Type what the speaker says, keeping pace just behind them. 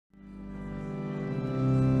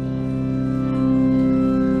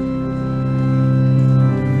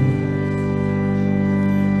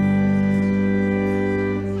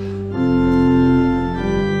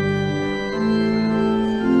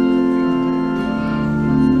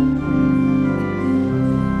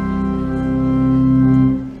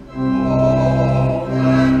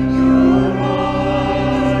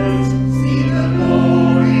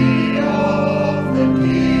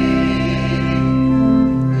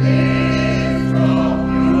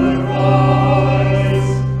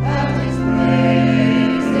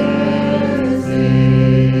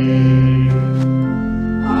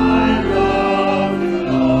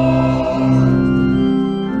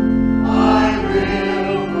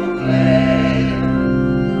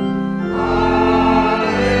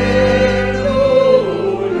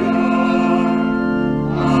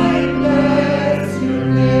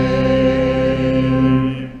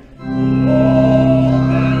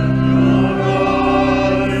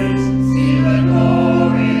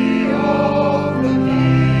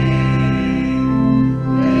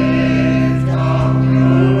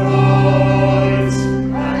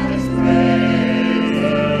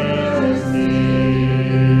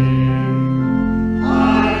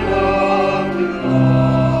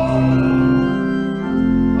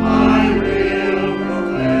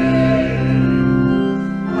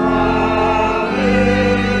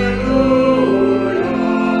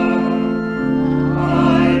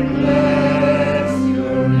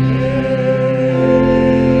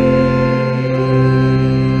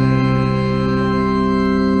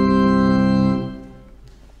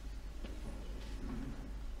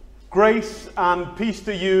Grace and peace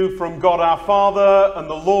to you from God our Father and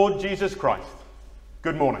the Lord Jesus Christ.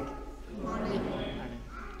 Good morning. Good morning.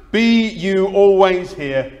 Be you always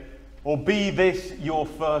here, or be this your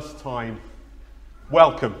first time,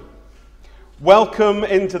 welcome. Welcome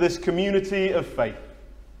into this community of faith.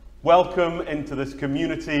 Welcome into this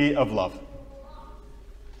community of love.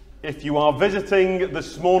 If you are visiting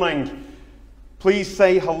this morning, please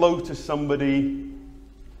say hello to somebody.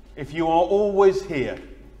 If you are always here,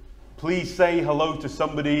 please say hello to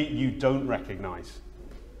somebody you don't recognize.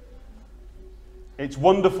 It's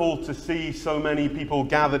wonderful to see so many people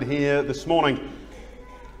gathered here this morning.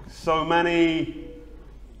 So many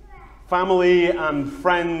family and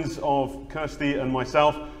friends of Kirsty and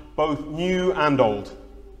myself, both new and old.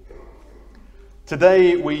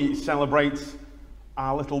 Today we celebrate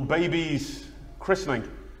our little baby's christening.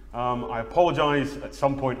 I apologise, at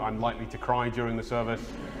some point I'm likely to cry during the service.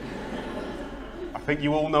 I think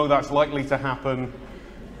you all know that's likely to happen.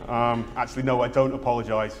 Actually, no, I don't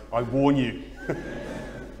apologise. I warn you.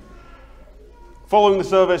 Following the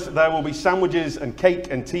service, there will be sandwiches and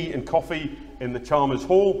cake and tea and coffee in the Chalmers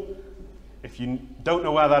Hall. If you don't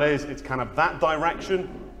know where that is, it's kind of that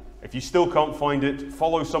direction. If you still can't find it,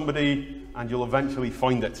 follow somebody and you'll eventually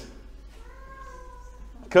find it.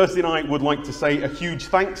 Kirsty and I would like to say a huge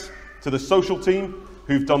thanks to the social team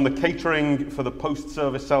who've done the catering for the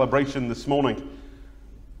post-service celebration this morning.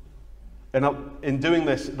 And in doing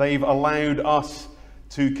this, they've allowed us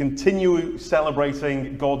to continue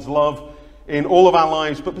celebrating God's love in all of our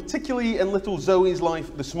lives, but particularly in little Zoe's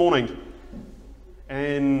life this morning,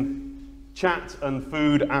 in chat and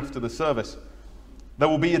food after the service. There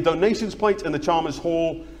will be a donations plate in the Chalmers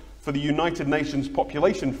Hall for the United Nations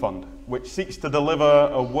Population Fund, which seeks to deliver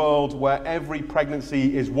a world where every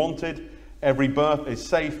pregnancy is wanted, every birth is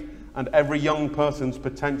safe, and every young person's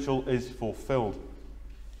potential is fulfilled.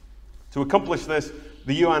 To accomplish this,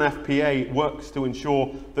 the UNFPA works to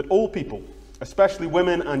ensure that all people, especially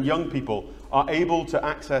women and young people, are able to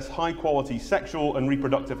access high-quality sexual and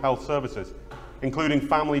reproductive health services, including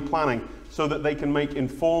family planning, so that they can make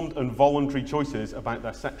informed and voluntary choices about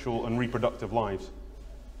their sexual and reproductive lives.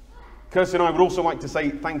 Kirsty and I would also like to say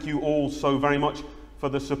thank you all so very much for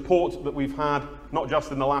the support that we've had, not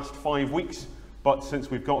just in the last 5 weeks, but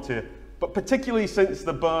since we've got here. But particularly since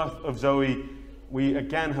the birth of Zoe, we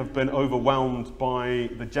again have been overwhelmed by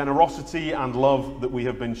the generosity and love that we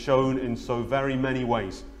have been shown in so very many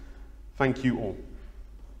ways. Thank you all.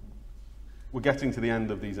 We're getting to the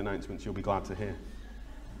end of these announcements, you'll be glad to hear.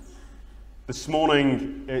 This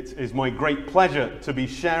morning, it is my great pleasure to be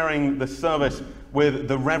sharing the service with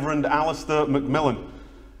the Reverend Alistair Macmillan.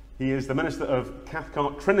 He is the minister of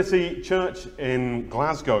Cathcart Trinity Church in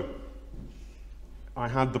Glasgow. I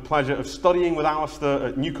had the pleasure of studying with Alistair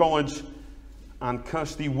at New College, and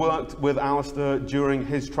Kirsty worked with Alistair during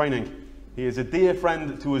his training. He is a dear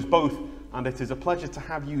friend to us both, and it is a pleasure to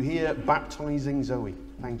have you here baptising Zoe.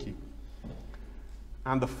 Thank you.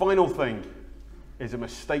 And the final thing is a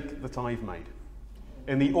mistake that I've made.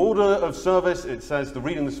 In the order of service, it says the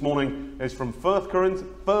reading this morning is from 1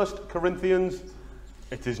 Corinthians.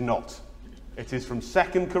 It is not. It is from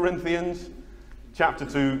 2 Corinthians, chapter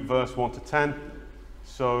 2, verse 1 to 10.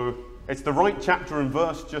 So it's the right chapter and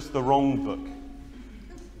verse, just the wrong book.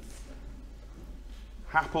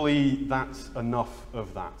 Happily, that's enough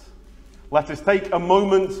of that. Let us take a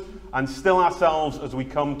moment and still ourselves as we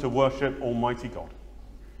come to worship Almighty God.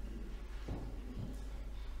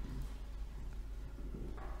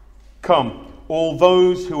 Come, all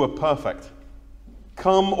those who are perfect.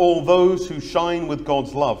 Come, all those who shine with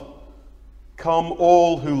God's love. Come,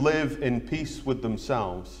 all who live in peace with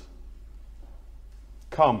themselves.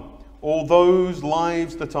 Come, all those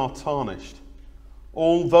lives that are tarnished.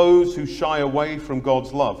 All those who shy away from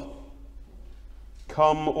God's love.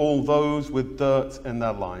 Come, all those with dirt in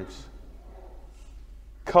their lives.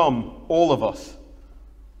 Come, all of us,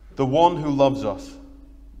 the one who loves us.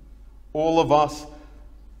 All of us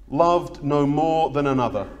loved no more than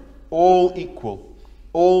another, all equal,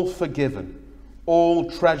 all forgiven, all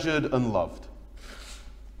treasured and loved.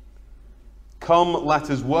 Come, let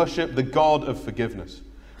us worship the God of forgiveness,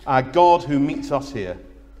 our God who meets us here,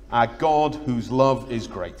 our God whose love is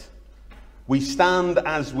great. We stand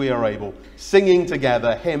as we are able, singing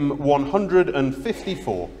together hymn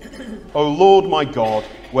 154, O Lord my God,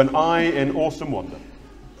 when I in awesome wonder.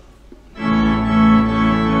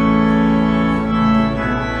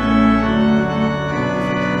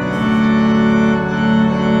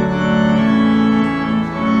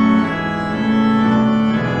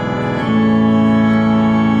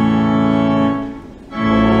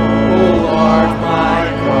 O Lord my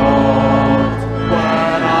God,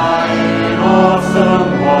 when I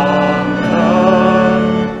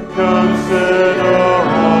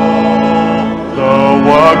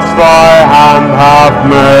have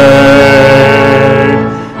made,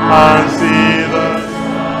 and see the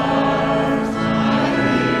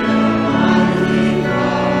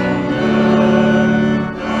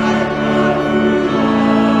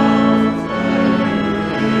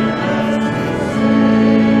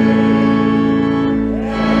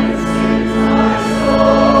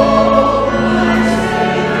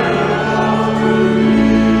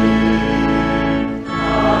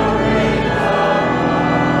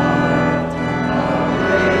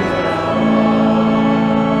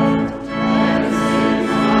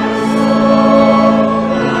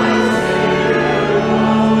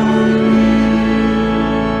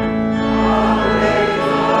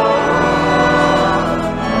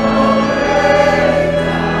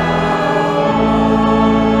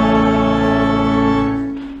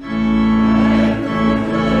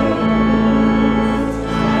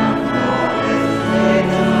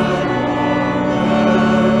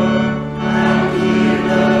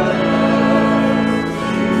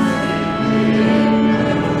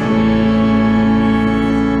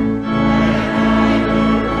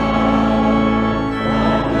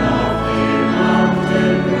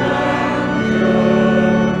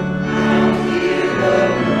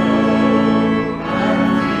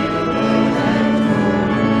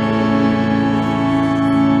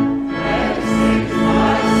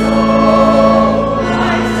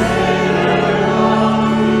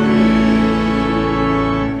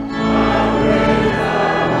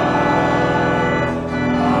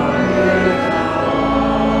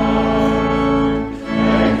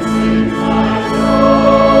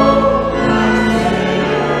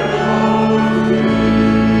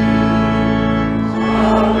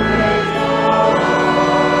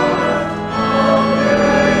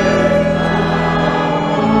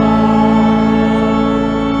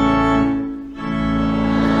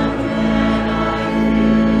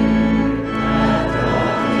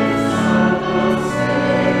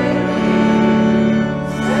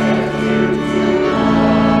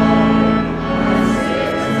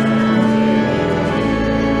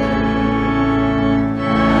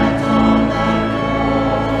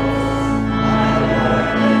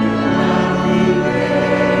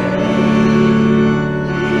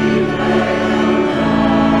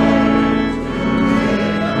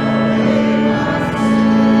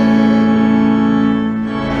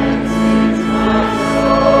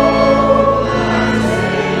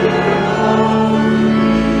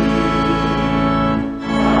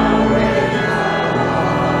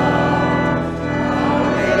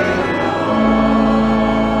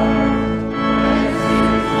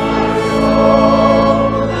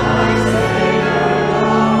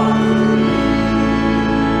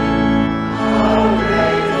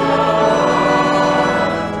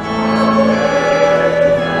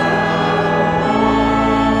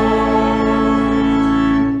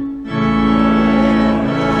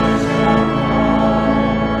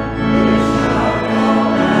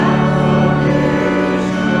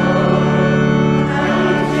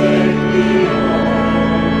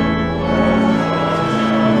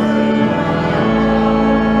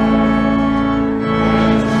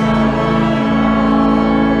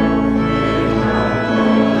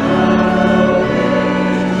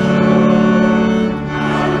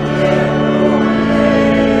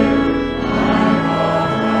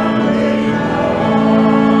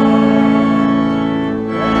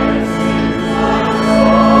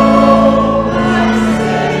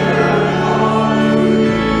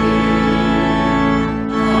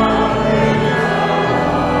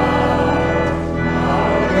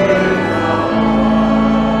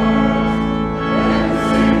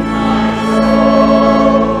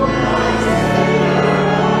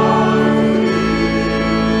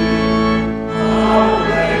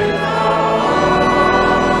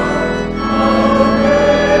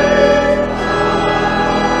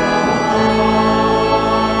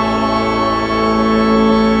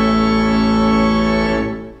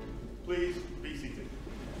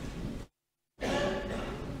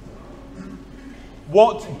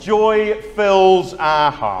What joy fills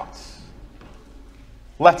our hearts.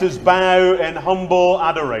 Let us bow in humble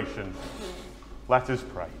adoration. Let us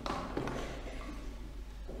pray.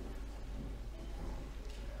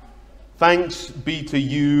 Thanks be to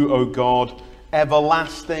you, O God,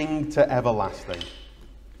 everlasting to everlasting.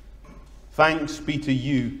 Thanks be to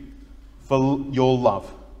you for your love,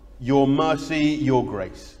 your mercy, your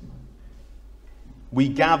grace. We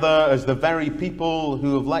gather as the very people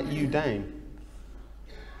who have let you down.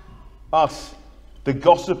 Us, the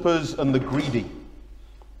gossipers and the greedy,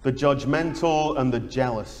 the judgmental and the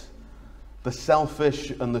jealous, the selfish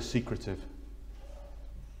and the secretive.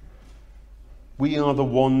 We are the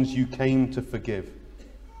ones you came to forgive.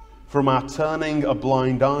 From our turning a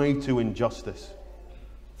blind eye to injustice,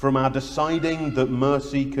 from our deciding that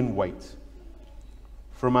mercy can wait,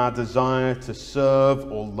 from our desire to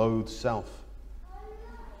serve or loathe self.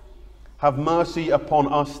 Have mercy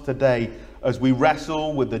upon us today as we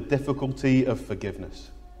wrestle with the difficulty of forgiveness.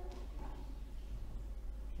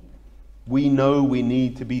 We know we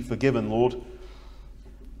need to be forgiven, Lord.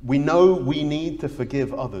 We know we need to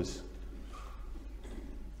forgive others.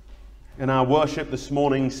 In our worship this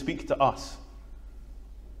morning, speak to us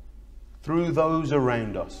through those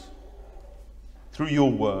around us, through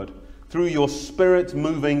your word, through your Spirit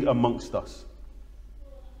moving amongst us.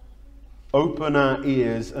 Open our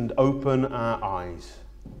ears and open our eyes.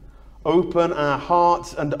 Open our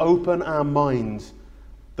hearts and open our minds,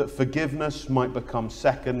 that forgiveness might become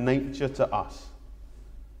second nature to us.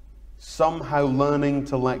 Somehow learning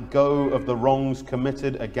to let go of the wrongs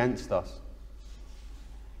committed against us.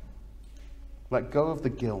 Let go of the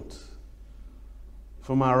guilt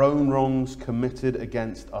from our own wrongs committed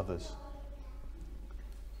against others.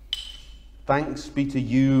 Thanks be to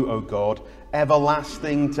you, O God,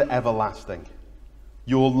 everlasting to everlasting.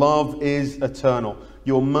 Your love is eternal.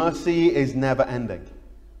 Your mercy is never ending.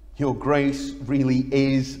 Your grace really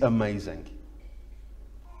is amazing.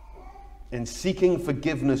 In seeking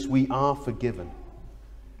forgiveness, we are forgiven.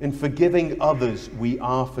 In forgiving others, we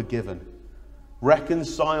are forgiven.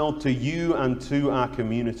 Reconciled to you and to our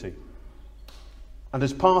community. And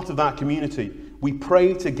as part of that community, we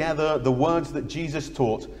pray together the words that Jesus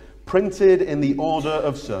taught, printed in the order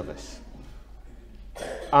of service.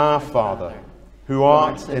 Our Father, who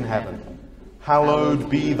art in heaven, hallowed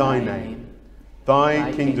be thy name.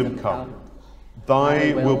 Thy kingdom come.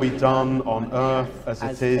 Thy will be done on earth as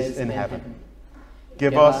it is in heaven.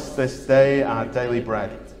 Give us this day our daily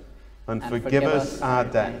bread, and forgive us our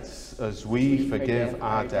debts as we forgive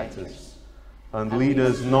our debtors. And lead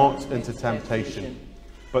us not into temptation,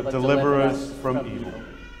 but deliver us from evil.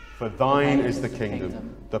 For thine is the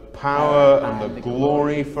kingdom, the power, and the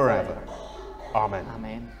glory forever. Amen.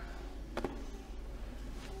 Amen.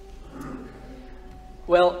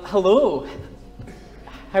 Well, hello.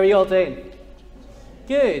 How are you all doing?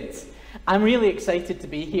 Good. I'm really excited to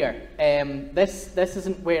be here. This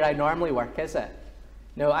isn't where I normally work, is it?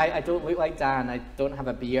 No, I don't look like Dan. I don't have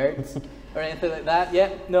a beard or anything like that. Yeah,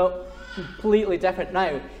 no, completely different.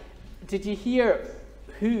 Now, did you hear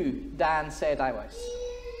who Dan said I was?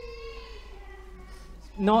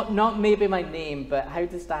 Not maybe my name, but how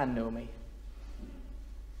does Dan know me?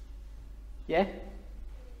 Yeah?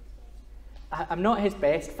 I'm not his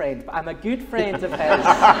best friend, but I'm a good friend of his.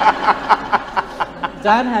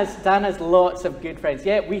 Dan has lots of good friends.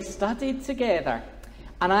 Yeah, we studied together.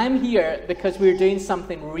 And I'm here because we're doing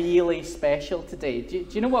something really special today. Do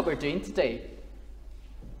you know what we're doing today?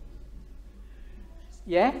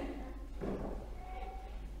 Yeah?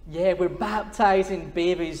 Yeah, we're baptising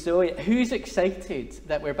baby Zoe. Who's excited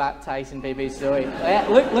that we're baptising baby Zoe? Yeah,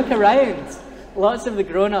 look around. Lots of the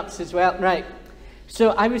grown-ups as well. Right. So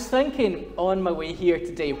I was thinking on my way here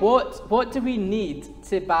today, what do we need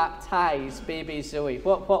to baptise baby Zoe?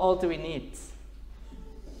 What all do we need?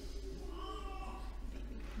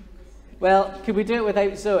 Well, could we do it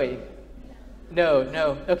without Zoe?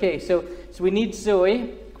 No. Okay, so we need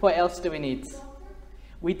Zoe. What else do we need?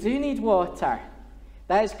 We do need water.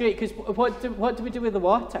 That is great, because what do we do with the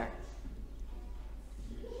water?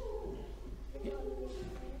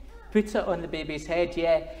 Put it on the baby's head,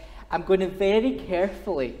 yeah. I'm going to very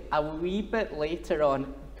carefully, a wee bit later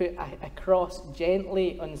on, put a cross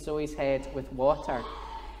gently on Zoe's head with water.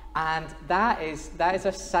 And that is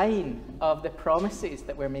a sign of the promises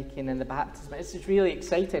that we're making in the baptism. This is really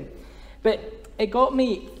exciting. But it got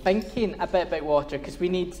me thinking a bit about water, because we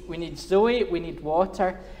need Zoe, we need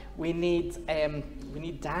water, we need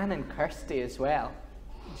Dan and Kirsty as well,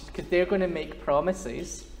 because they're going to make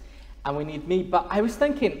promises, and we need me. But I was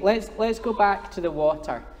thinking, let's go back to the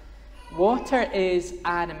water. Water is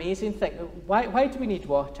an amazing thing. Why do we need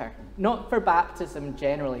water? Not for baptism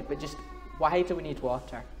generally, but just why do we need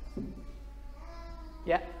water?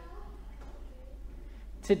 Yeah.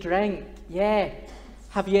 To drink. Yeah.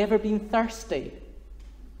 Have you ever been thirsty?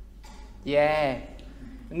 Yeah.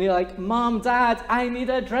 And you're like, Mom, Dad, I need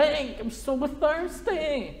a drink. I'm so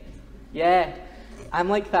thirsty. Yeah. I'm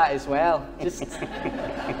like that as well. Just,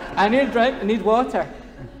 I need a drink. I need water.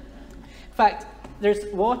 In fact, there's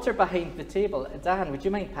water behind the table. Dan, would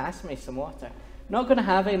you mind passing me some water? I'm not going to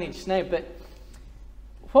have any just now, but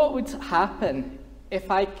what would happen if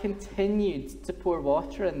I continued to pour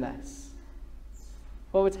water in this?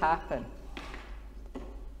 What would happen?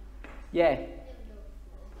 Yeah.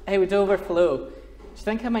 It would overflow. Do you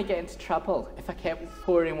think I might get into trouble if I kept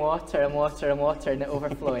pouring water and water and water and it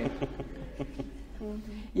overflowing?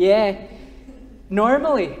 Yeah.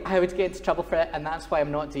 Normally, I would get into trouble for it, and that's why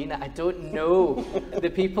I'm not doing it. I don't know the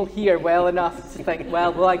people here well enough to think,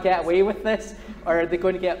 well, will I get away with this? Or are they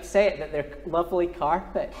going to get upset that their lovely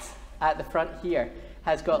carpet at the front here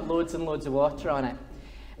has got loads and loads of water on it?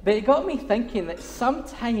 But it got me thinking that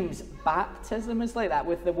sometimes baptism is like that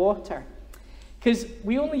with the water. Because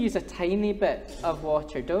we only use a tiny bit of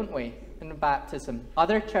water, don't we, in baptism?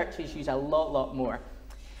 Other churches use a lot more.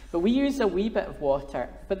 But we use a wee bit of water.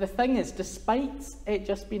 But the thing is, despite it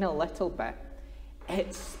just being a little bit,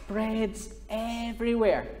 it spreads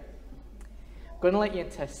everywhere. I'm going to let you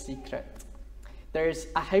into a secret. There's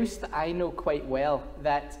a house that I know quite well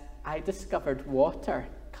that I discovered water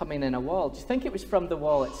coming in a wall. Do you think it was from the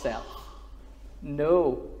wall itself?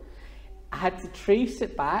 No. I had to trace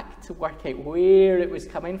it back to work out where it was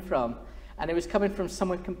coming from. And it was coming from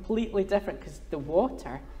somewhere completely different because the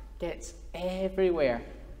water gets everywhere.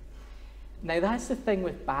 Now that's the thing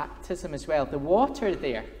with baptism as well. The water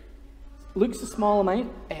there looks a small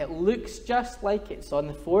amount. It looks just like it's on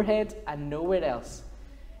the forehead and nowhere else.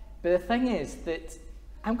 But the thing is that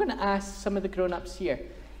I'm going to ask some of the grown-ups here,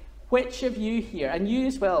 which of you here, and you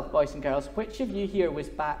as well, boys and girls, which of you here was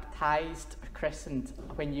baptized or christened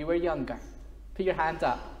when you were younger? Put your hand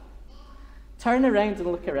up. Turn around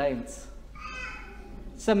and look around.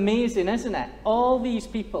 It's amazing, isn't it? All these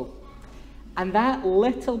people. And that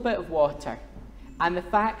little bit of water, and the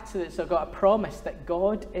fact that they've got a promise that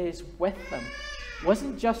God is with them,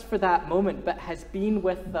 wasn't just for that moment, but has been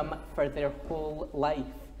with them for their whole life,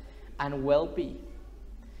 and will be.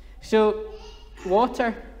 So,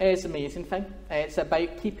 water is an amazing thing. It's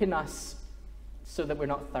about keeping us so that we're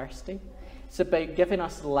not thirsty. It's about giving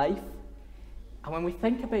us life. And when we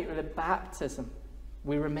think about the baptism,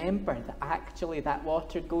 we remember that actually that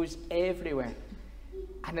water goes everywhere.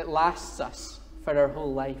 And it lasts us for our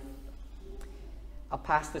whole life. I'll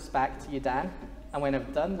pass this back to you, Dan. And when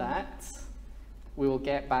I've done that, we will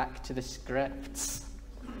get back to the scripts.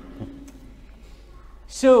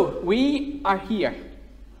 So, we are here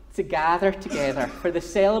to gather together for the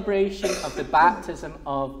celebration of the baptism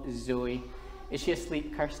of Zoe. Is she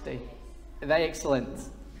asleep, Kirsty? Is that excellent?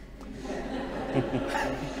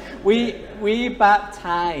 we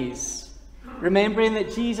baptize, remembering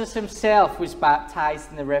that Jesus himself was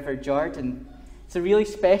baptized in the River Jordan. It's a really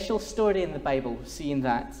special story in the Bible, seeing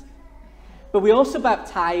that. But we also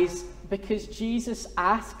baptize because Jesus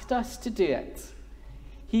asked us to do it.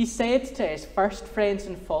 He said to his first friends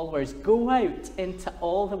and followers, go out into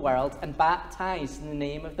all the world and baptize in the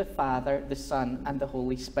name of the Father, the Son, and the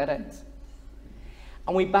Holy Spirit.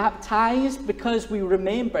 And we baptize because we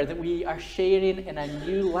remember that we are sharing in a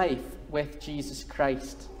new life with Jesus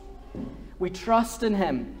Christ. We trust in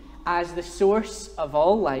him as the source of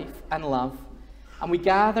all life and love, and we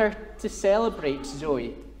gather to celebrate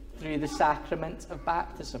Zoe through the sacrament of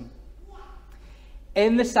baptism.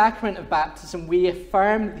 In the sacrament of baptism, we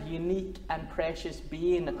affirm the unique and precious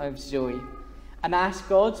being of Zoe and ask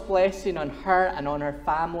God's blessing on her and on her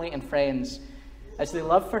family and friends as they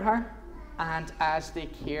love for her and as they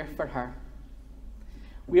care for her.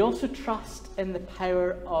 We also trust in the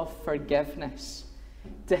power of forgiveness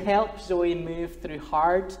to help Zoe move through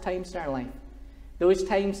hard times in her life. Those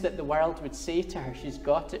times that the world would say to her she's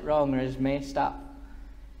got it wrong or is messed up.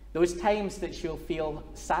 Those times that she'll feel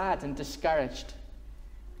sad and discouraged.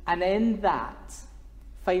 And in that,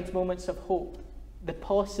 find moments of hope, the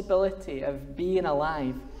possibility of being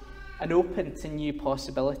alive and open to new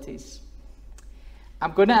possibilities.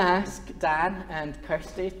 I'm going to ask Dan and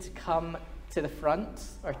Kirsty to come to the front,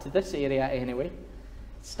 or to this area anyway.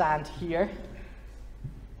 Stand here.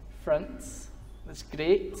 Front. That's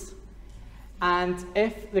great. And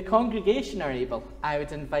if the congregation are able, I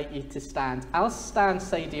would invite you to stand. I'll stand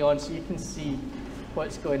side on so you can see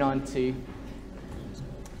what's going on too.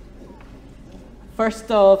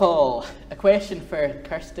 First of all, a question for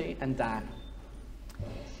Kirsty and Dan.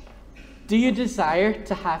 Do you desire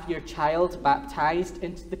to have your child baptized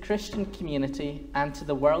into the Christian community and to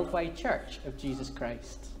the worldwide church of Jesus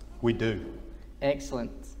Christ? We do.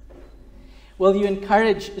 Excellent. Will you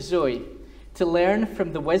encourage Zoe to learn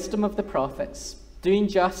from the wisdom of the prophets, doing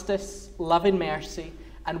justice, loving mercy,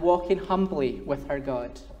 and walking humbly with her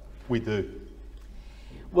God? We do.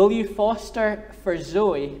 Will you foster for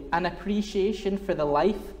Zoe an appreciation for the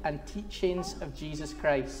life and teachings of Jesus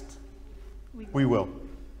Christ? We will.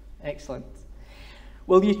 Excellent.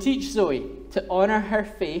 Will you teach Zoe to honour her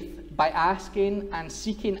faith by asking and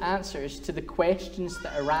seeking answers to the questions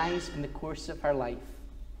that arise in the course of her life?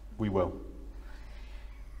 We will.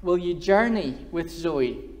 Will you journey with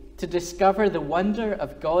Zoe to discover the wonder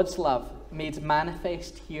of God's love made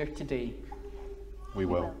manifest here today? We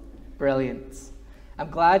will. Brilliant. I'm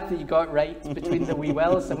glad that you got right between the we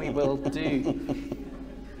wills and we will do.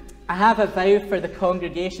 I have a vow for the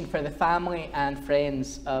congregation, for the family and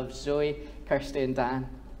friends of Zoe, Kirsty and Dan.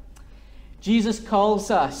 Jesus calls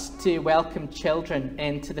us to welcome children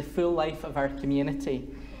into the full life of our community,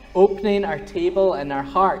 opening our table and our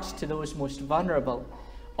hearts to those most vulnerable,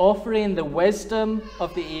 offering the wisdom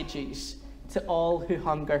of the ages to all who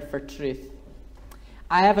hunger for truth.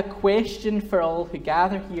 I have a question for all who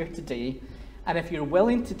gather here today, and if you're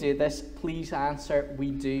willing to do this, please answer, we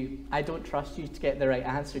do. I don't trust you to get the right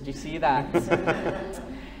answer. Do you see that?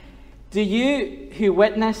 Do you, who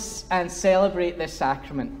witness and celebrate this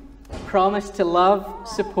sacrament, promise to love,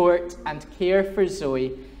 support, and care for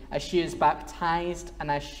Zoe as she is baptized and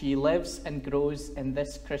as she lives and grows in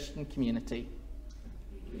this Christian community?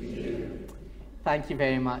 Thank you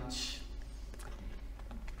very much.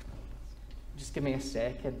 Just give me a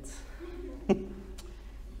second.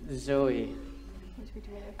 Zoe.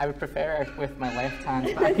 I would prefer her with my left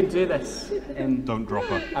hand, but I can do this. Don't drop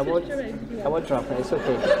her. I won't drop her. It's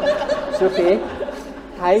okay. It's okay.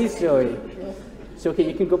 Hi, Zoe. It's okay.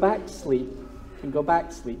 You can go back to sleep. You can go back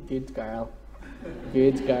to sleep. Good girl.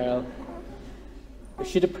 Good girl. We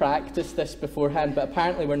should have practiced this beforehand, but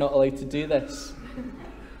apparently we're not allowed to do this.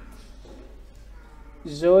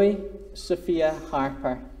 Zoe Sophia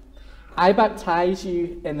Harper, I baptize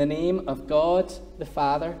you in the name of God, the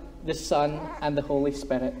Father, the Son, and the Holy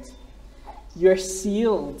Spirit. You are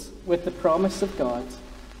sealed with the promise of God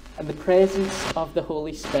and the presence of the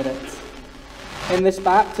Holy Spirit. In this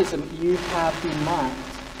baptism, you have been marked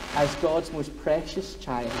as God's most precious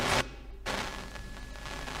child.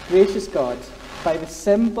 Gracious God, by the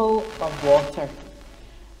symbol of water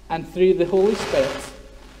and through the Holy Spirit,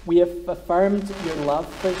 we have affirmed your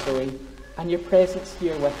love for Zoe and your presence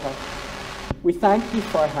here with her. We thank you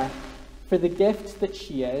for her, for the gift that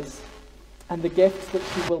she is and the gift that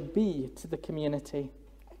she will be to the community.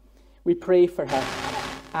 We pray for her,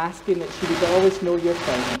 asking that she would always know your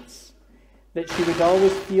presence, that she would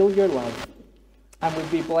always feel your love, and would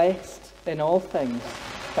be blessed in all things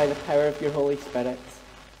by the power of your Holy Spirit.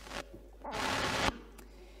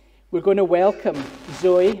 We're going to welcome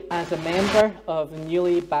Zoe as a member of the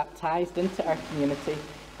newly baptised into our community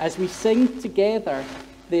as we sing together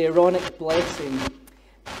the Aaronic blessing.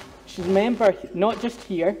 She's a member not just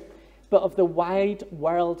here, but of the wide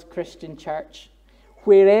world Christian church.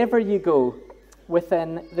 Wherever you go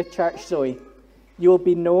within the church, Zoe, you will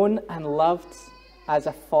be known and loved as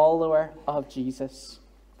a follower of Jesus.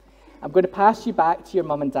 I'm going to pass you back to your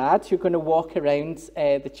mum and dad, who are going to walk around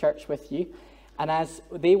the church with you. And as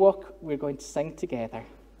they walk, we're going to sing together.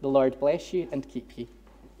 The Lord bless you and keep you.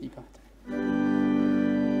 You got it.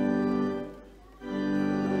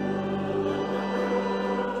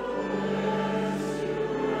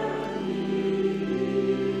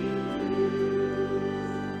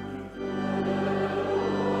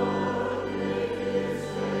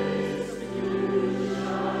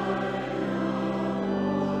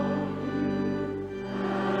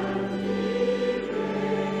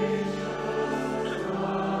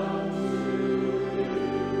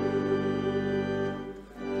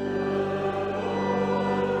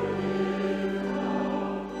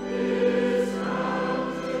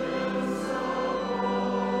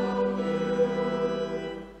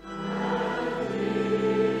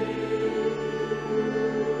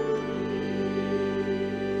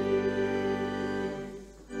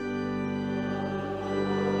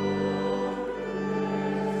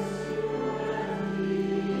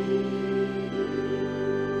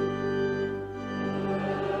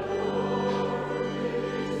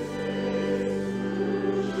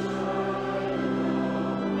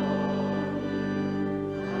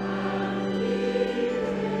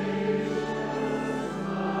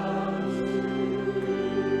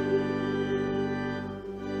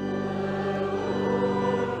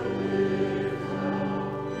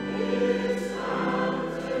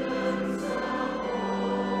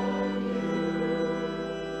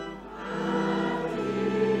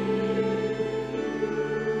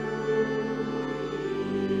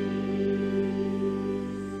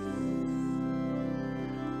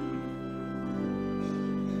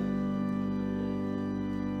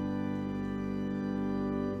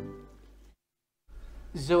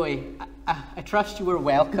 Zoe, I trust you were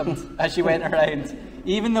welcomed as you went around,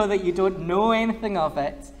 even though that you don't know anything of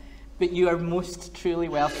it, but you are most truly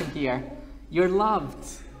welcome here. You're loved.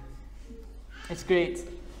 It's great.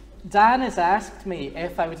 Dan has asked me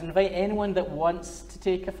if I would invite anyone that wants to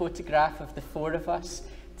take a photograph of the four of us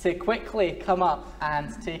to quickly come up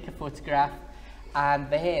and take a photograph, and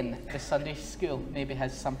then the Sunday school maybe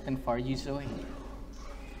has something for you, Zoe.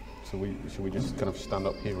 So should we just kind of stand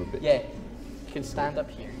up here a bit? Yeah, you can stand up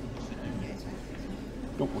here.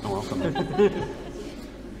 Oh, no, I'll come there.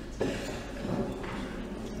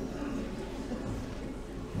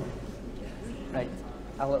 Right,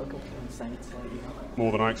 I'll go inside so you know.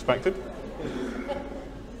 More than I expected.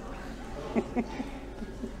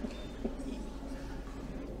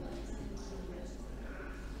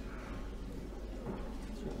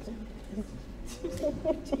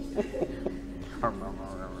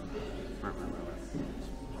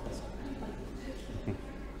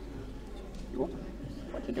 What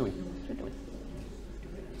are you doing?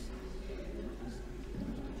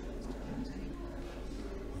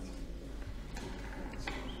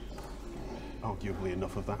 Arguably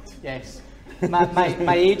enough of that. Yes.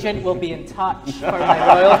 My agent will be in touch for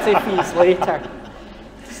my royalty fees later.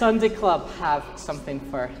 Sunday Club have something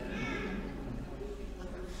for.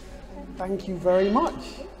 Thank you very much.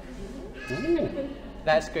 Ooh.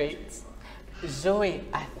 That's great. Zoe,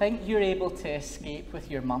 I think you're able to escape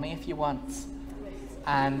with your mummy if you want.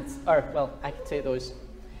 I can take those.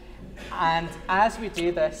 And as we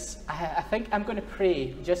do this, I think I'm going to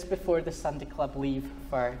pray just before the Sunday Club leave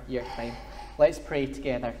for your time. Let's pray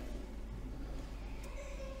together.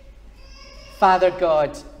 Father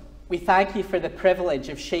God, we thank you for the privilege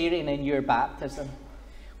of sharing in your baptism.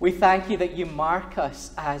 We thank you that you mark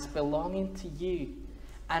us as belonging to you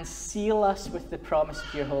and seal us with the promise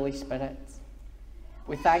of your Holy Spirit.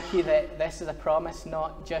 We thank you that this is a promise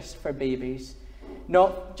not just for babies,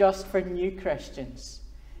 not just for new Christians,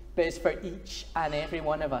 but it's for each and every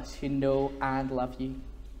one of us who know and love you.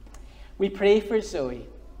 We pray for Zoe,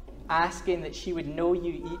 asking that she would know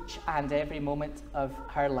you each and every moment of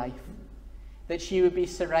her life, that she would be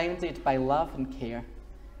surrounded by love and care,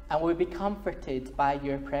 and would be comforted by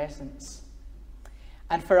your presence.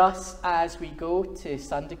 And for us, as we go to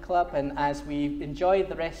Sunday Club and as we enjoy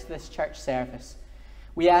the rest of this church service,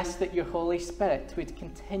 we ask that your Holy Spirit would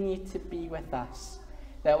continue to be with us,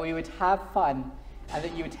 that we would have fun, and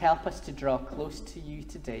that you would help us to draw close to you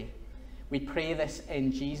today. We pray this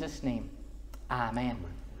in Jesus' name. Amen.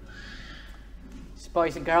 So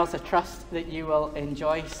boys and girls, I trust that you will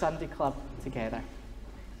enjoy Sunday Club together.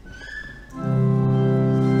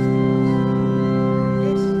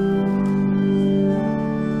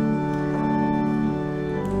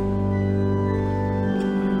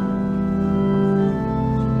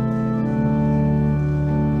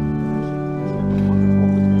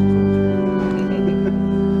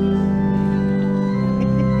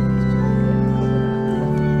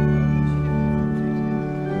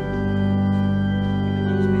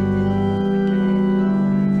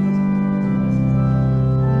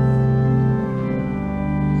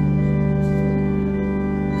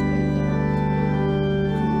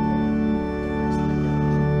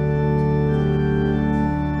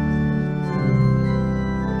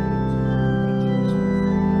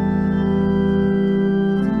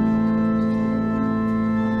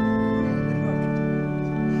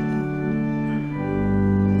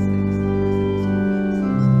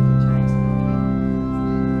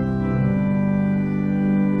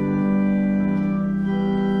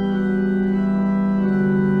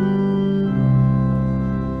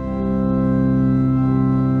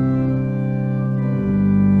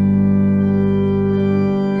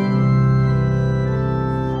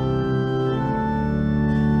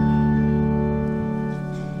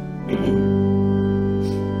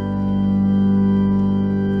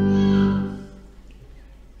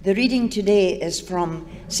 The reading today is from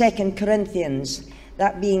 2 Corinthians,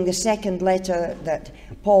 that being the second letter that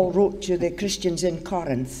Paul wrote to the Christians in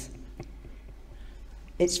Corinth.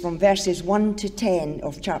 It's from verses 1 to 10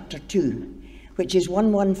 of chapter 2, which is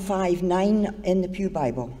 1159 in the Pew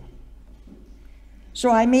Bible. So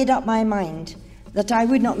I made up my mind that I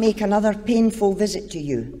would not make another painful visit to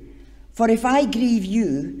you. For if I grieve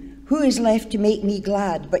you, who is left to make me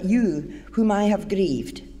glad but you whom I have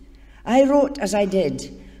grieved? I wrote as I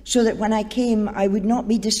did, so that when I came I would not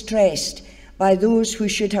be distressed by those who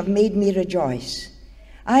should have made me rejoice.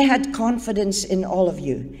 I had confidence in all of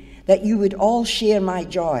you, that you would all share my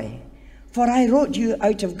joy. For I wrote you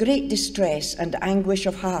out of great distress and anguish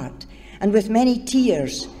of heart, and with many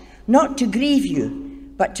tears, not to grieve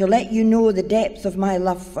you, but to let you know the depth of my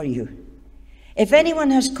love for you. If anyone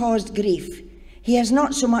has caused grief, he has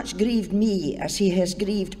not so much grieved me as he has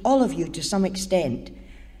grieved all of you to some extent,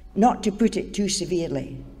 not to put it too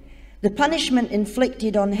severely. The punishment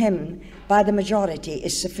inflicted on him by the majority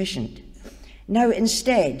is sufficient. Now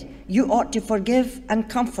instead, you ought to forgive and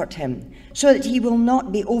comfort him, so that he will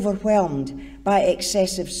not be overwhelmed by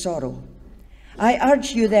excessive sorrow. I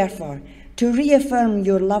urge you, therefore, to reaffirm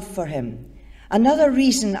your love for him. Another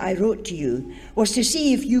reason I wrote to you was to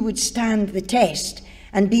see if you would stand the test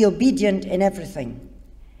and be obedient in everything.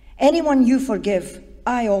 Anyone you forgive,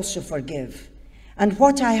 I also forgive. And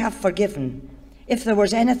what I have forgiven, if there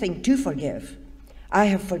was anything to forgive, I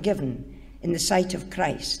have forgiven in the sight of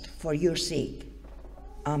Christ for your sake.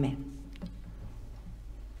 Amen.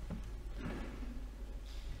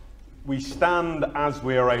 We stand as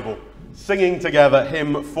we are able, singing together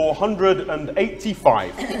hymn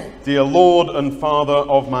 485, Dear Lord and Father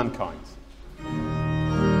of Mankind.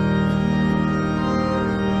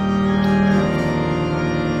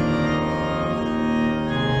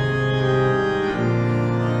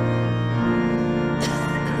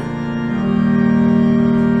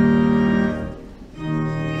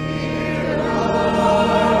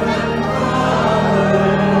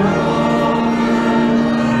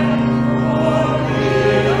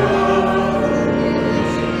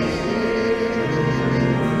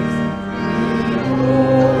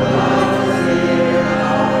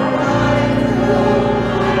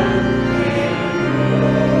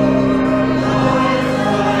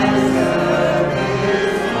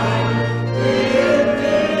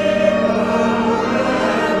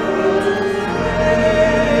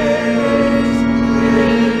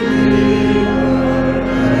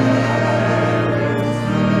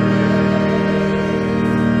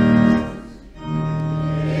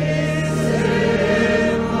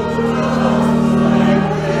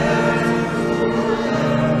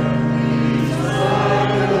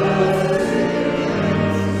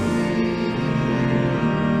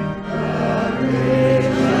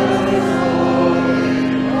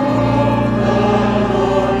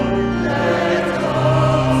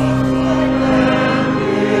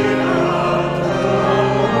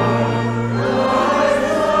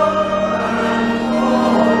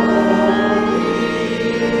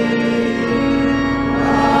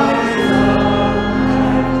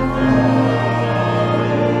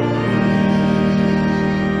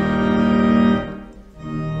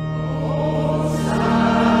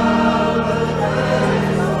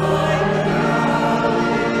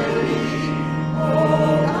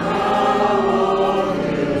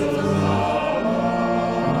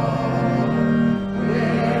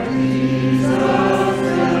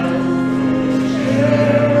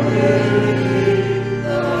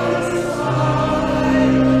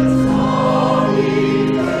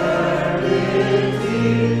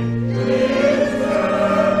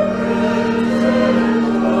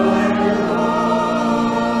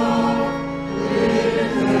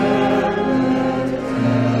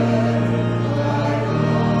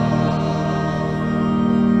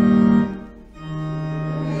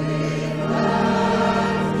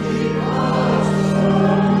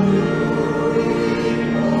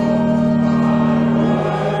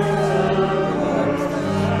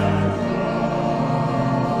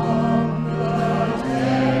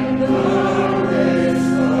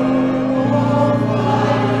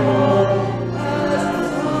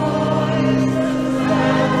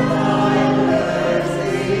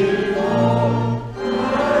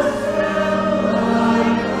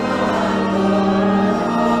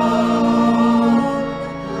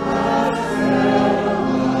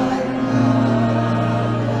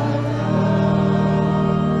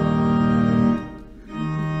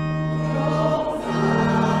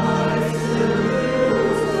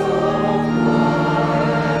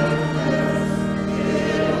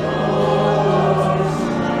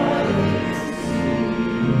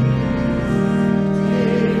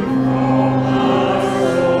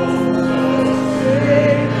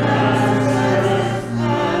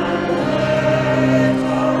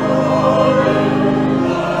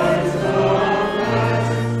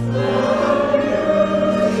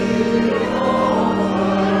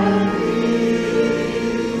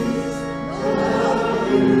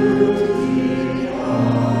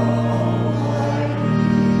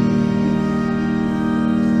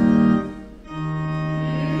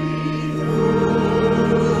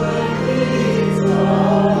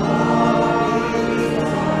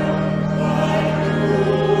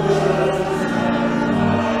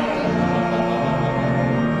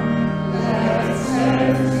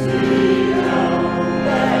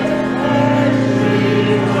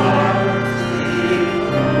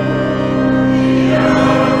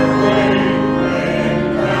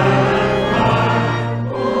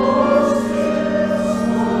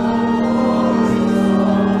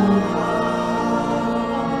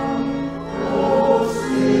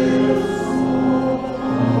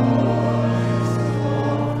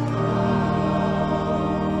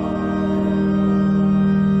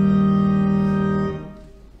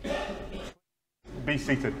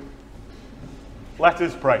 seated. Let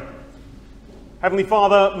us pray. Heavenly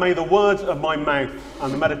Father, may the words of my mouth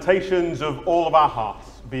and the meditations of all of our hearts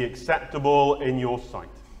be acceptable in your sight.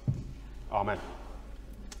 Amen.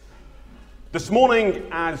 This morning,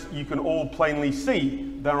 as you can all plainly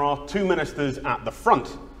see, there are two ministers at the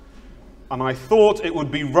front. And I thought it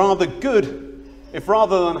would be rather good if,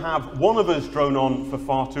 rather than have one of us drone on for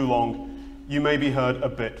far too long, you maybe heard a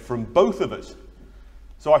bit from both of us.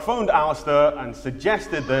 So I phoned Alistair and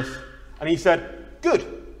suggested this, and he said, good,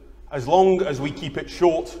 as long as we keep it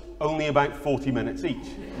short, only about 40 minutes each.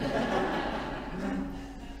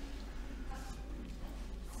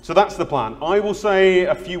 So that's the plan. I will say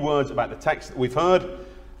a few words about the text that we've heard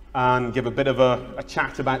and give a bit of a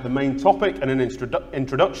chat about the main topic and an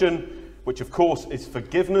introduction, which of course is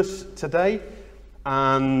forgiveness today.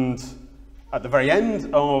 And at the very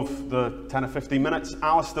end of the 10 or 15 minutes,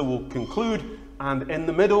 Alistair will conclude, and in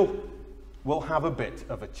the middle, we'll have a bit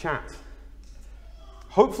of a chat.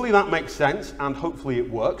 Hopefully that makes sense, and hopefully it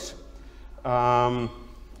works.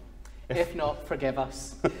 If not, forgive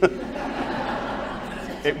us.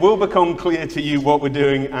 It will become clear to you what we're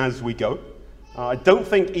doing as we go. I don't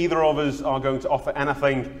think either of us are going to offer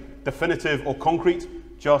anything definitive or concrete,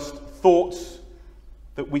 just thoughts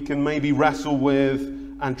that we can maybe wrestle with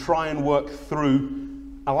and try and work through,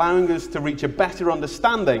 allowing us to reach a better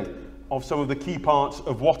understanding of some of the key parts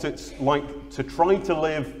of what it's like to try to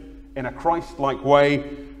live in a Christ-like way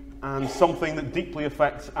and something that deeply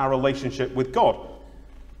affects our relationship with God.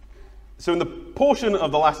 So in the portion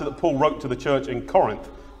of the letter that Paul wrote to the church in Corinth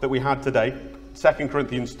that we had today, 2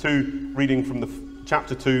 Corinthians 2, reading from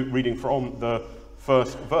chapter 2, reading from the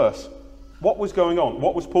first verse, what was going on?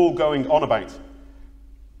 What was Paul going on about?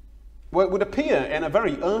 Well, it would appear in a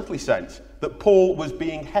very earthly sense that Paul was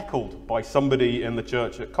being heckled by somebody in the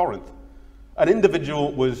church at Corinth. An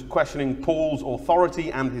individual was questioning Paul's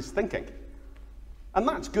authority and his thinking. And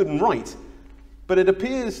that's good and right, but it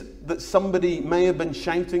appears that somebody may have been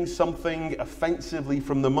shouting something offensively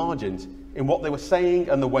from the margins in what they were saying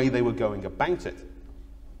and the way they were going about it.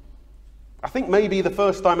 I think maybe the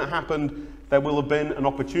first time it happened, there will have been an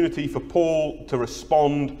opportunity for Paul to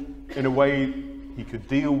respond in a way he could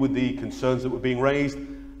deal with the concerns that were being raised,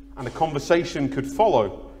 and a conversation could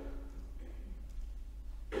follow.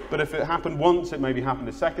 But if it happened once, it maybe happened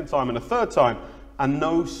a second time and a third time, and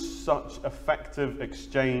no such effective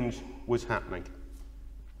exchange was happening.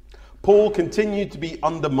 Paul continued to be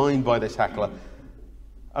undermined by this heckler,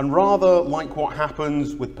 and rather like what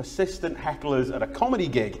happens with persistent hecklers at a comedy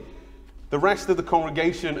gig, the rest of the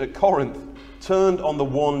congregation at Corinth turned on the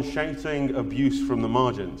one shouting abuse from the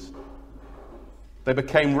margins. They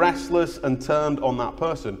became restless and turned on that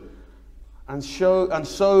person. And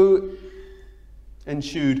so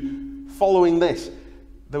ensued, following this,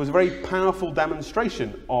 there was a very powerful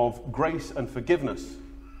demonstration of grace and forgiveness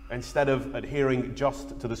instead of adhering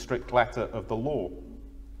just to the strict letter of the law.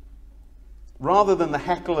 Rather than the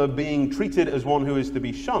heckler being treated as one who is to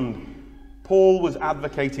be shunned, Paul was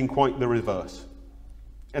advocating quite the reverse.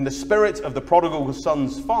 In the spirit of the prodigal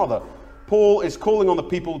son's father, Paul is calling on the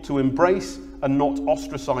people to embrace and not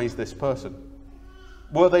ostracize this person.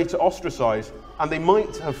 Were they to ostracize, and they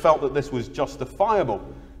might have felt that this was justifiable,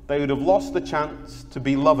 they would have lost the chance to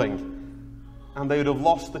be loving, and they would have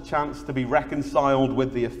lost the chance to be reconciled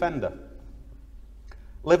with the offender.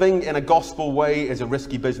 Living in a gospel way is a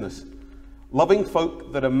risky business. Loving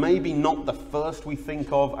folk that are maybe not the first we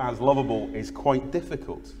think of as lovable is quite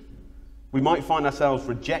difficult. We might find ourselves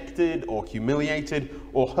rejected or humiliated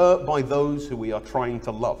or hurt by those who we are trying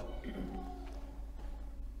to love.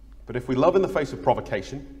 But if we love in the face of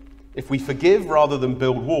provocation, if we forgive rather than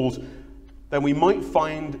build walls, then we might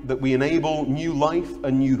find that we enable new life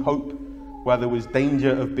and new hope where there was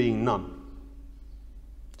danger of being none.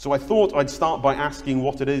 So I thought I'd start by asking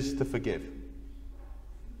what it is to forgive.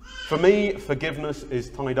 For me, forgiveness is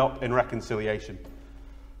tied up in reconciliation.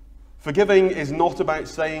 Forgiving is not about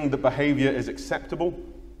saying that behavior is acceptable.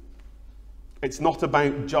 It's not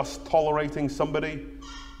about just tolerating somebody.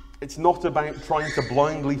 It's not about trying to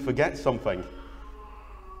blindly forget something.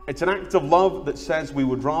 It's an act of love that says we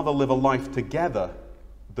would rather live a life together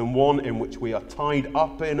than one in which we are tied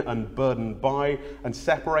up in and burdened by and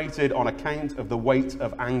separated on account of the weight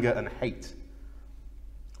of anger and hate.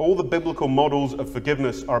 All the biblical models of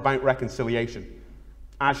forgiveness are about reconciliation,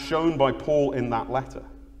 as shown by Paul in that letter.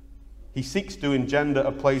 He seeks to engender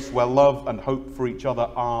a place where love and hope for each other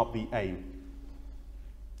are the aim.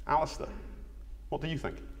 Alistair, what do you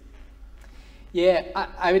think? Yeah,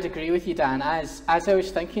 I would agree with you, Dan. As I was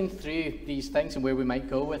thinking through these things and where we might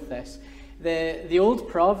go with this, The old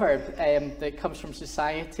proverb that comes from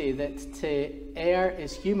society, that to err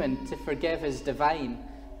is human, to forgive is divine,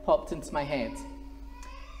 popped into my head.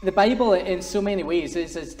 The Bible, in so many ways,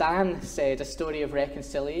 is, as Dan said, a story of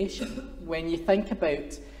reconciliation. When you think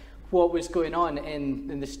about what was going on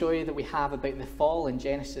in the story that we have about the fall in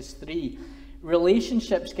Genesis 3,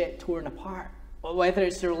 relationships get torn apart. Whether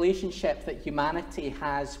it's the relationship that humanity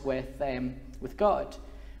has with God,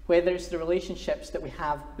 whether it's the relationships that we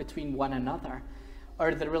have between one another,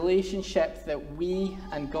 or the relationship that we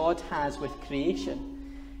and God has with creation,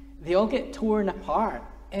 they all get torn apart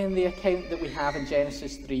in the account that we have in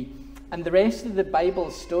Genesis 3. And the rest of the Bible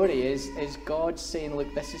story is God saying,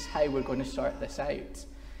 look, this is how we're going to sort this out.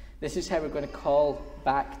 This is how we're going to call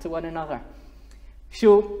back to one another.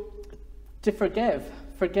 So, to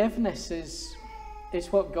forgiveness is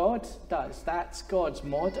what God does. That's God's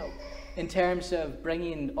model in terms of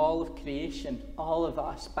bringing all of creation, all of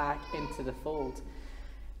us, back into the fold.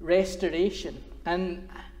 Restoration. And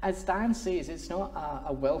as Dan says, it's not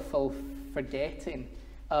a willful forgetting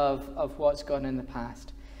of what's gone in the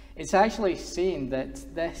past. It's actually saying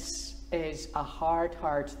that this is a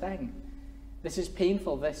hard thing. This is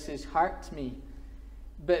painful. This has hurt me.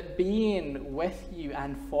 But being with you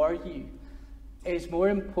and for you is more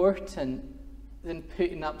important than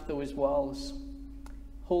putting up those walls,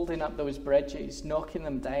 holding up those bridges, knocking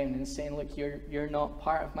them down and saying, look, you're not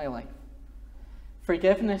part of my life.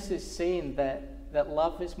 Forgiveness is saying that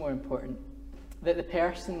love is more important, that the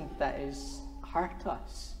person that has hurt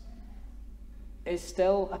us is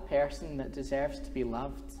still a person that deserves to be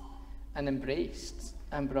loved and embraced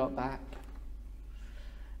and brought back.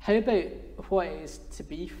 How about what it is to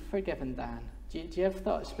be forgiven, Dan? Do you have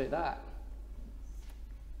thoughts about that?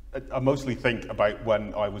 I mostly think about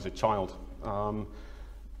when I was a child.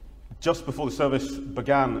 Just before the service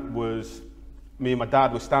began, me and my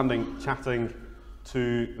dad were standing chatting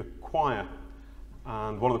to the choir,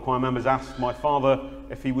 and one of the choir members asked my father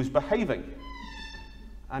if he was behaving,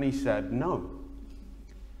 and he said no.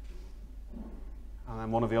 And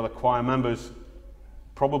then one of the other choir members,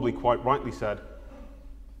 probably quite rightly, said,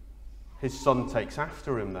 his son takes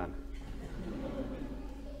after him then.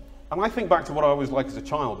 And I think back to what I was like as a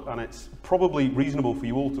child, and it's probably reasonable for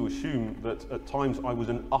you all to assume that at times I was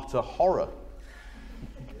an utter horror.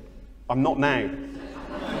 I'm not now.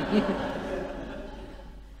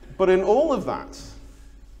 But in all of that,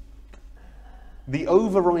 the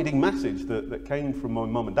overriding message that came from my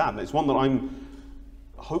mum and dad, and it's one that I'm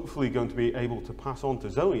hopefully going to be able to pass on to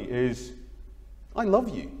Zoe, is, I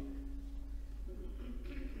love you.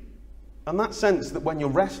 And that sense that when you're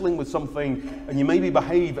wrestling with something and you maybe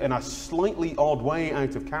behave in a slightly odd way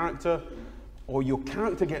out of character, or your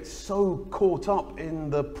character gets so caught up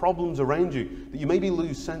in the problems around you that you maybe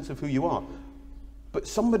lose sense of who you are, but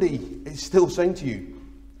somebody is still saying to you,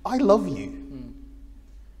 I love you.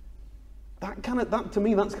 That to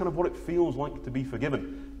me, that's kind of what it feels like to be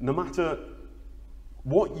forgiven. No matter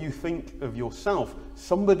what you think of yourself,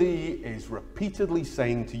 somebody is repeatedly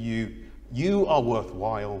saying to you, you are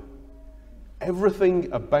worthwhile.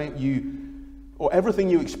 Everything about you, or everything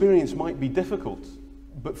you experience, might be difficult,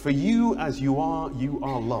 but for you as you are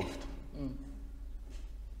loved.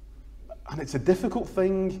 And it's a difficult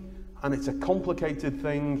thing, and it's a complicated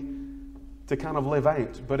thing to kind of live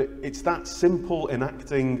out, but it's that simple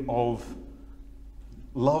enacting of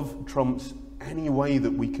love trumps any way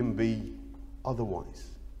that we can be otherwise.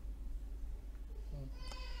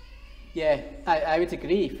 Yeah, I would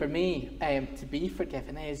agree. For me, to be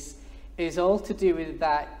forgiven is all to do with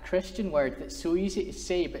that Christian word that's so easy to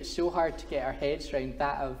say but so hard to get our heads around,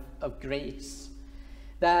 that of grace.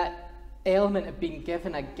 That element of being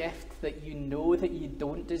given a gift that you know that you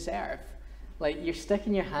don't deserve. Like, you're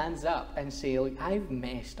sticking your hands up and saying, look, I've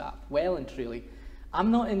messed up, well and truly.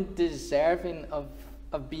 I'm not deserving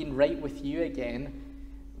of being right with you again,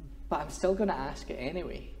 but I'm still going to ask it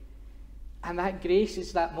anyway. And that grace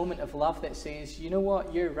is that moment of love that says, you know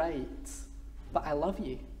what, you're right, but I love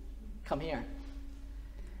you. Come here.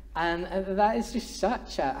 And that is just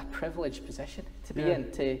such a privileged position to be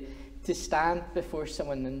in, to stand before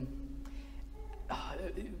someone. And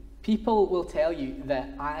people will tell you that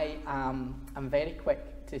I'm very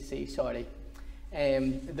quick to say sorry.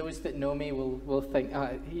 Those that know me will think,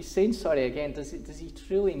 he's saying sorry again, does he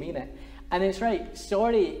truly mean it? And it's right,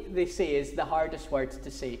 sorry, they say, is the hardest word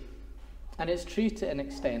to say. And it's true to an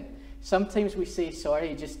extent. Sometimes we say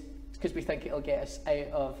sorry just because we think it'll get us out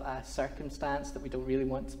of a circumstance that we don't really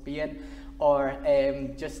want to be in, or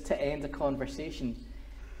just to end a conversation.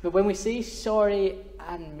 But when we say sorry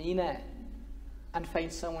and mean it, and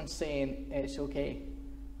find someone saying, it's okay,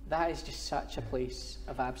 that is just such a place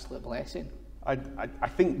of absolute blessing. I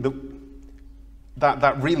think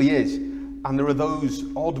that really is. And there are those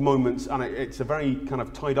odd moments, and it's a very kind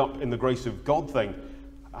of tied up in the grace of God thing.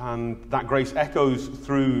 And that grace echoes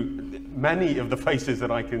through many of the faces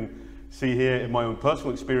that I can see here in my own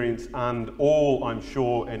personal experience, and all, I'm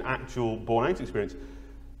sure, in actual born-out experience.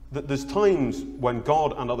 That there's times when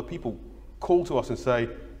God and other people call to us and say,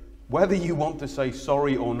 whether you want to say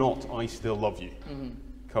sorry or not, I still love you. Mm-hmm.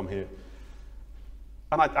 Come here.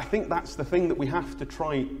 And I think that's the thing that we have to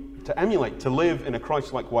try to emulate, to live in a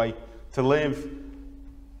Christ-like way, to live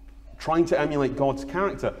trying to emulate God's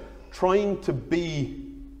character, trying to be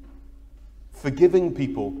forgiving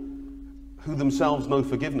people who themselves know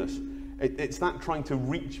forgiveness. It's that trying to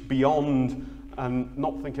reach beyond and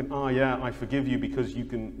not thinking, oh yeah, I forgive you because you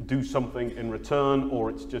can do something in return, or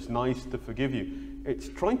it's just nice to forgive you. It's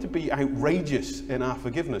trying to be outrageous in our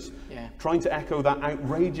forgiveness, trying to echo that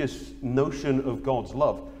outrageous notion of God's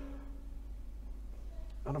love.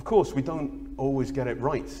 And of course, we don't always get it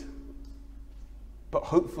right. But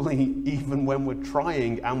hopefully, even when we're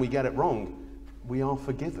trying and we get it wrong, we are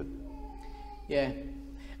forgiven. Yeah,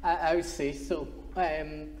 I would say so.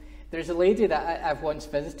 There's a lady that I've once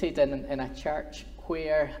visited in a church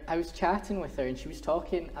where I was chatting with her, and she was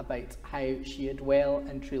talking about how she had well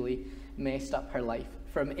and truly messed up her life.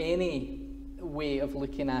 From any way of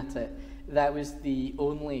looking at it, that was the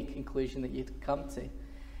only conclusion that you'd come to.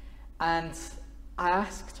 And I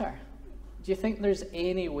asked her, do you think there's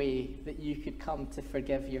any way that you could come to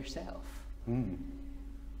forgive yourself? Mm.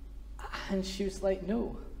 And she was like,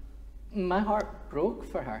 no. My heart broke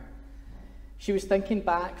for her. She was thinking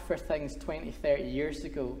back for things 20, 30 years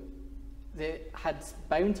ago that had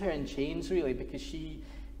bound her in chains, really, because she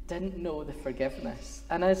didn't know the forgiveness.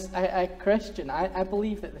 And as a Christian, I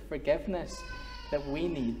believe that the forgiveness that we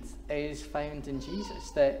need is found in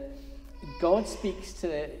Jesus, that God speaks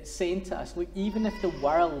to, saying to us, look, even if the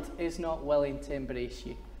world is not willing to embrace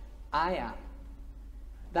you, I am.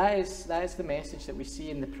 That is the message that we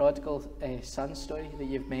see in the prodigal son story that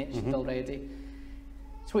you've mentioned already.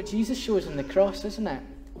 It's what Jesus shows on the cross, isn't it?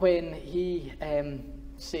 When he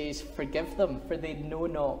says, forgive them, for they know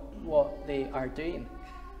not what they are doing.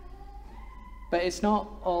 But it's not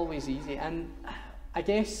always easy. And I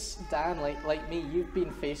guess, Dan, like me, you've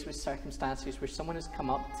been faced with circumstances where someone has come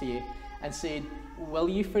up to you and said, will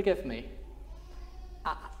you forgive me?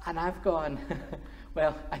 And I've gone,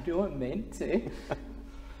 well, I know I'm meant to,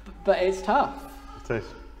 but it's tough. It is.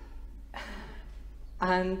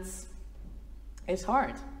 And it's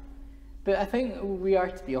hard. But I think we are,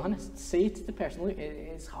 to be honest, say to the person, look,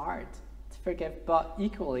 it is hard to forgive, but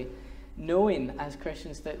equally, knowing as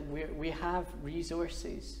Christians that we have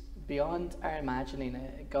resources beyond our imagining,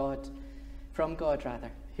 from God,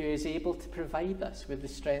 who is able to provide us with the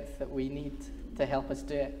strength that we need to help us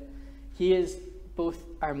do it. He is both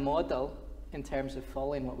our model in terms of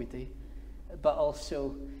following what we do, but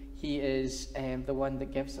also he is the one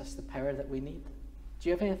that gives us the power that we need. Do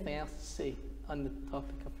you have anything else to say on the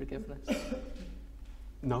topic of forgiveness?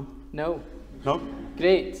 No. No? No.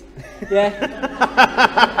 Great. Yeah.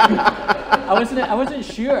 I wasn't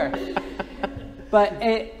sure. But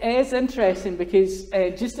it is interesting because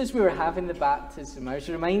just as we were having the baptism, I was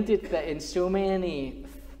reminded that in so many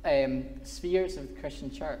spheres of the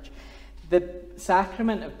Christian church, the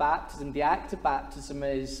sacrament of baptism, the act of baptism,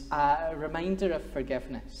 is a reminder of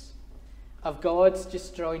forgiveness, of God's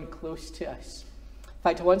just drawing close to us. In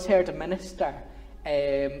fact, I once heard a minister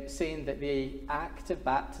saying that the act of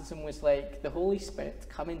baptism was like the Holy Spirit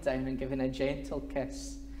coming down and giving a gentle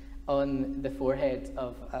kiss on the forehead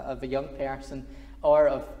of a young person or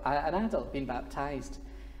of an adult being baptized.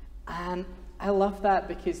 And I love that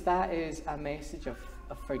because that is a message of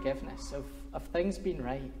forgiveness, of things being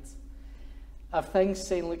right, of things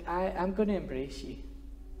saying, look, I'm going to embrace you.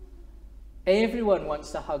 Everyone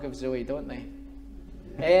wants the hug of Zoe, don't they?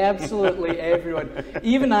 Absolutely everyone.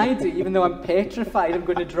 Even I do, even though I'm petrified I'm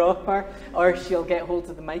going to drop her or she'll get hold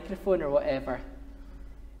of the microphone or whatever.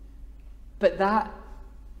 But that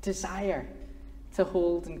desire to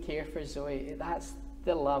hold and care for Zoe, that's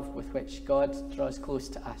the love with which God draws close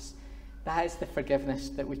to us. That is the forgiveness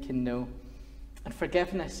that we can know. And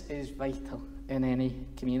forgiveness is vital in any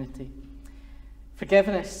community.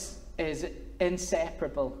 Forgiveness is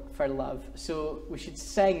inseparable for love. So we should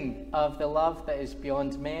sing of the love that is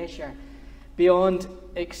beyond measure, beyond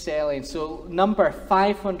excelling. So number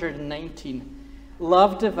 519,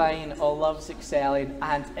 love divine, all love's excelling.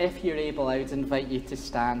 And if you're able, I would invite you to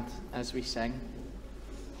stand as we sing.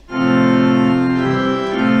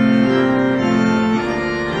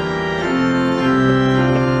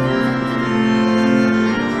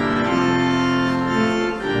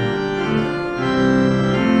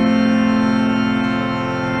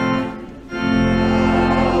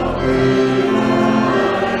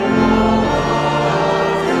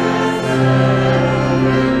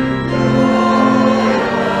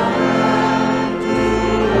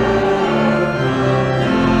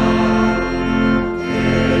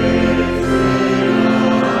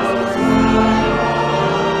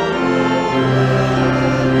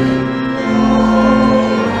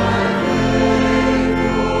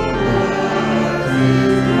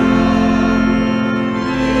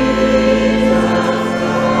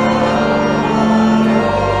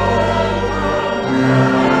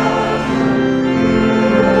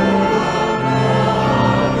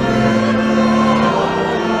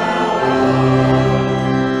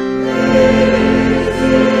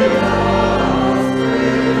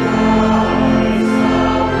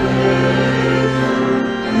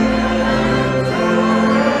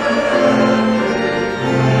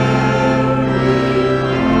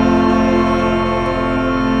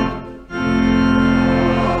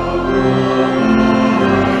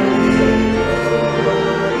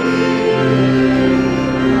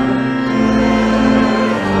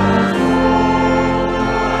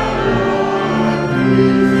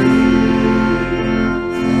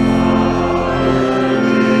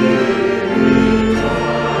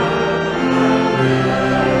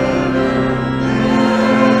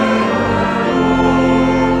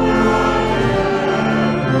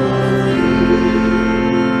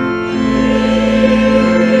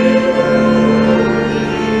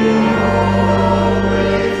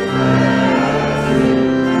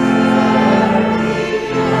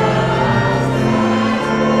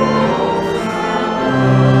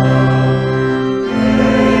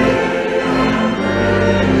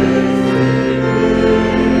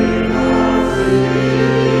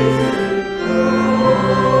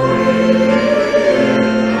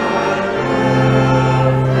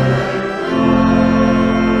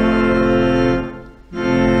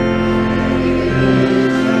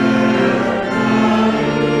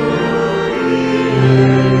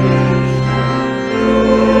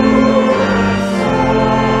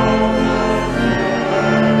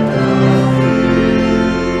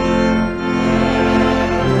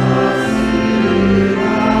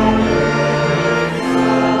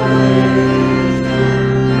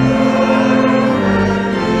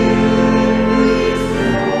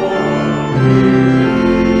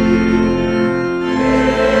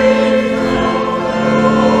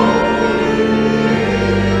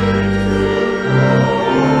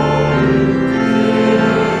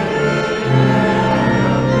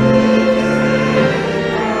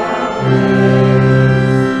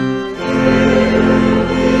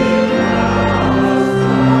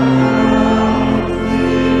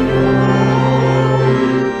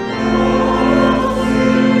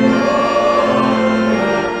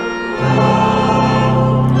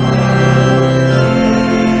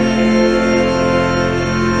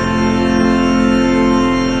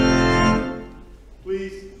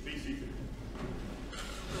 Be seated.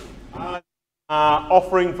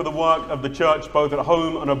 Offering for the work of the church, both at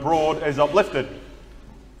home and abroad, is uplifted.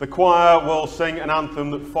 The choir will sing an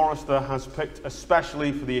anthem that Forrester has picked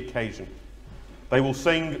especially for the occasion. They will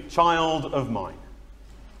sing "Child of Mine."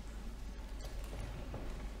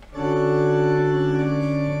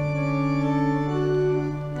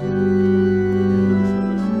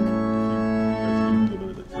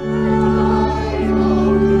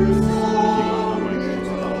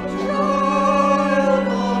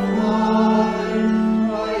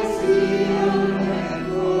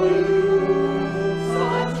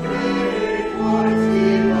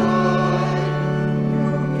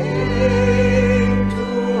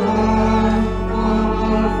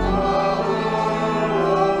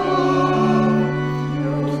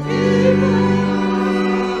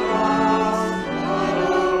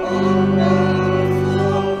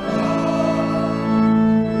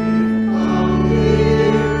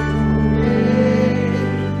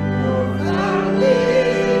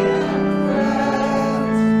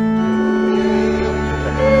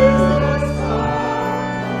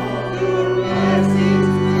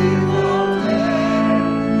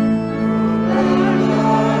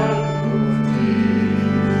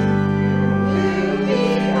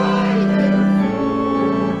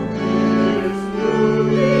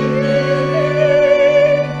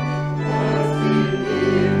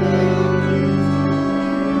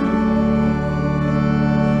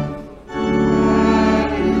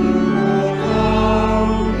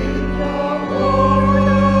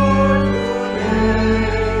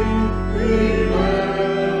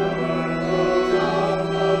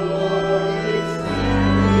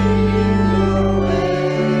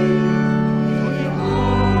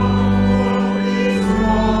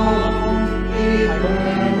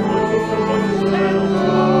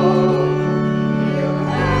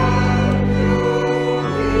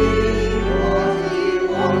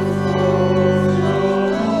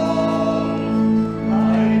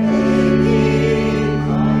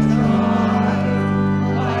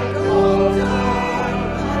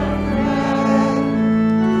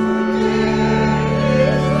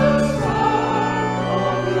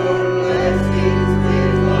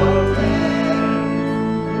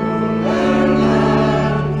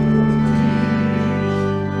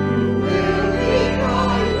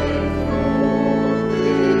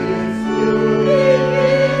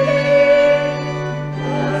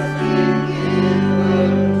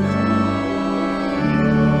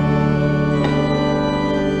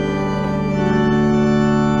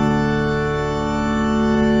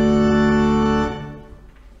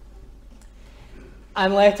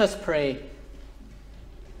 And let us pray.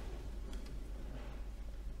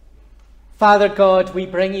 Father God, we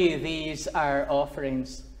bring you these, our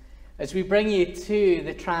offerings, as we bring you to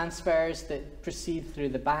the transfers that proceed through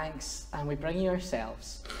the banks, and we bring you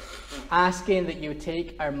ourselves, asking that you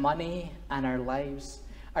take our money and our lives,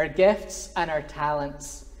 our gifts and our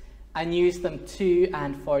talents, and use them to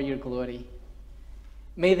and for your glory.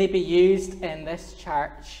 May they be used in this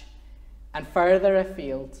church and further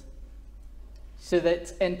afield, so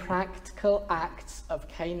that in practical acts of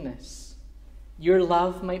kindness, your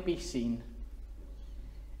love might be seen,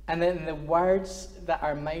 and that in the words that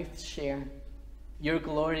our mouths share, your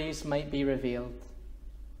glories might be revealed.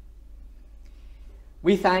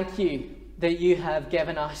 We thank you that you have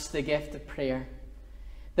given us the gift of prayer,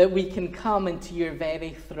 that we can come into your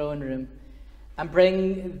very throne room and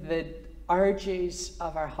bring the urges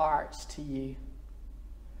of our hearts to you.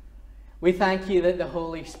 We thank you that the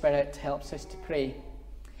Holy Spirit helps us to pray.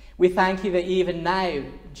 We thank you that even now,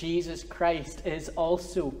 Jesus Christ is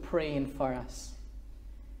also praying for us.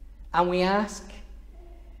 And we ask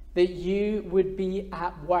that you would be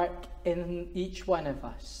at work in each one of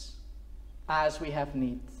us as we have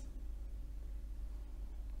need.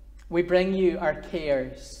 We bring you our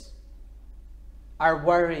cares, our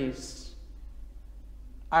worries,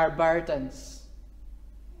 our burdens.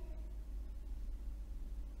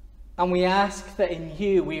 And we ask that in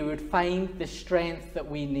you we would find the strength that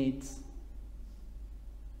we need.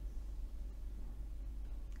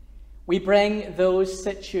 We bring those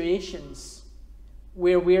situations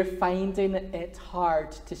where we're finding it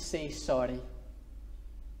hard to say sorry.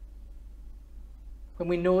 When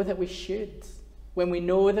we know that we should, when we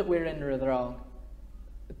know that we're in the wrong,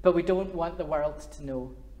 but we don't want the world to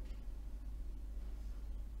know.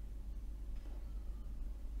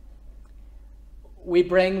 We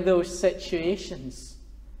bring those situations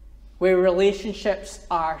where relationships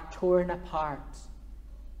are torn apart.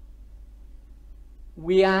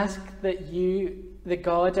 We ask that you, the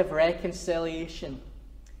God of reconciliation,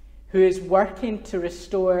 who is working to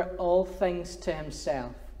restore all things to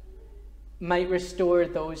himself, might restore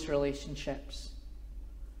those relationships.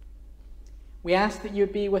 We ask that you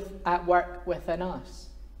be at work within us.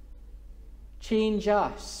 Change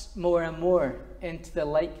us more and more into the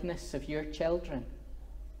likeness of your children.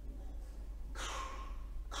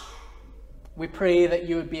 We pray that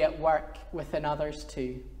you would be at work within others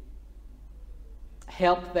too.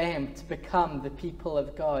 Help them to become the people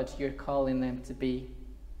of God you're calling them to be.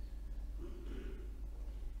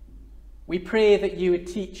 We pray that you would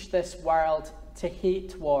teach this world to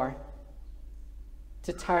hate war,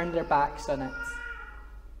 to turn their backs on it.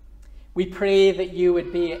 We pray that you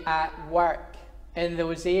would be at work in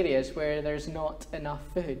those areas where there's not enough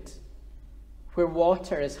food, where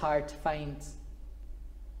water is hard to find.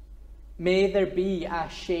 May there be a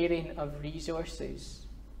sharing of resources.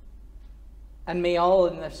 And may all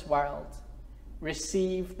in this world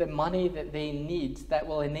receive the money that they need that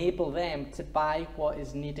will enable them to buy what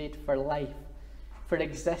is needed for life, for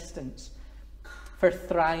existence, for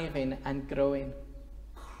thriving and growing.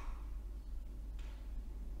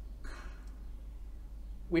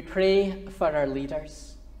 We pray for our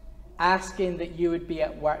leaders, asking that you would be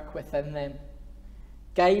at work within them.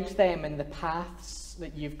 Guide them in the paths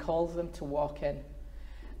that you've called them to walk in.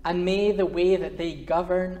 And may the way that they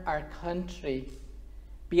govern our country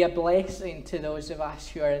be a blessing to those of us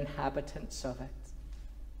who are inhabitants of it.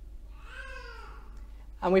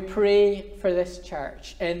 And we pray for this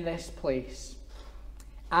church in this place,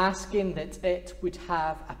 asking that it would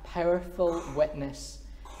have a powerful witness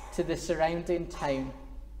to the surrounding town.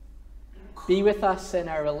 Be with us in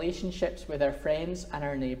our relationships with our friends and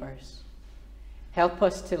our neighbours. Help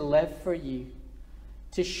us to live for you,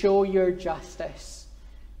 to show your justice,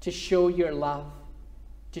 to show your love,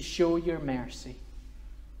 to show your mercy.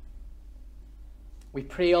 We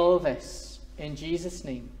pray all this in Jesus'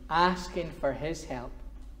 name, asking for his help.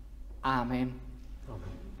 Amen. Amen.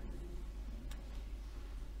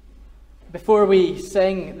 Before we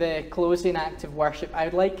sing the closing act of worship, I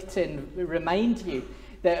would like to remind you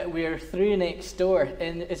that we're through next door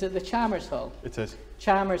in, is it the Chalmers Hall? It is.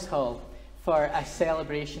 Chalmers Hall for a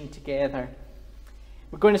celebration together.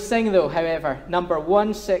 We're going to sing though, however, number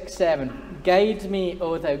 167, Guide Me,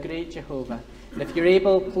 O Thou Great Jehovah. And if you're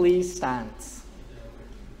able, please stand.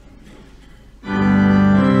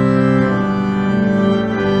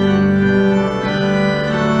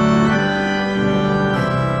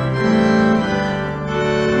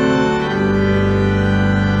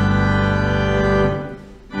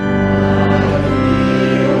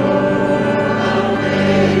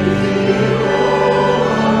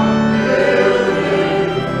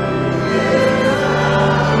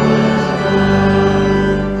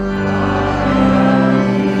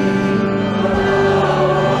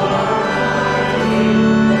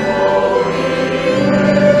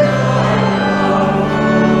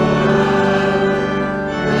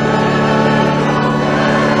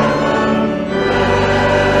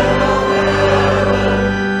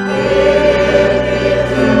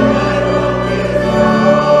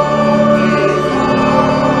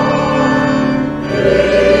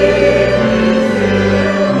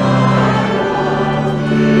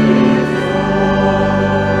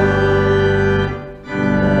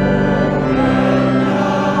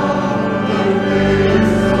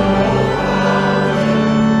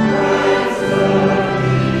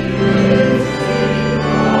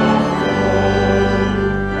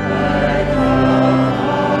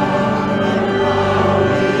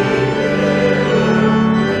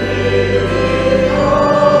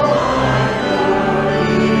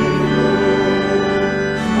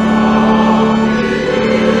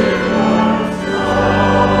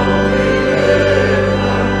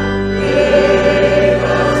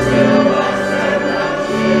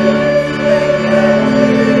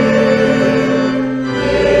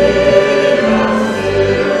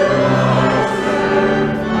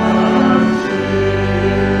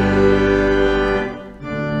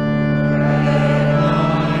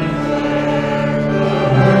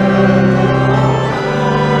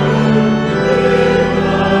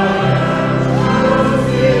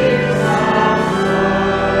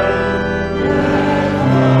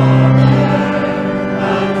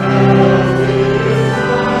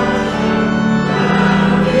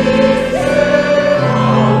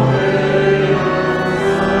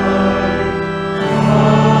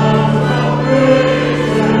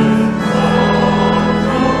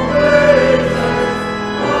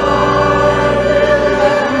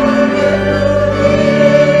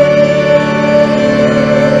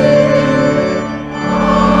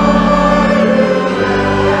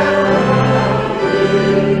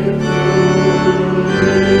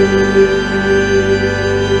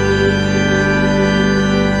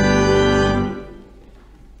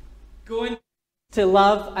 to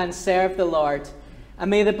love and serve the Lord. And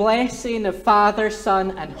may the blessing of Father,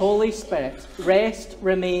 Son, and Holy Spirit rest,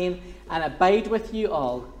 remain, and abide with you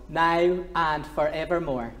all, now and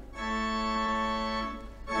forevermore.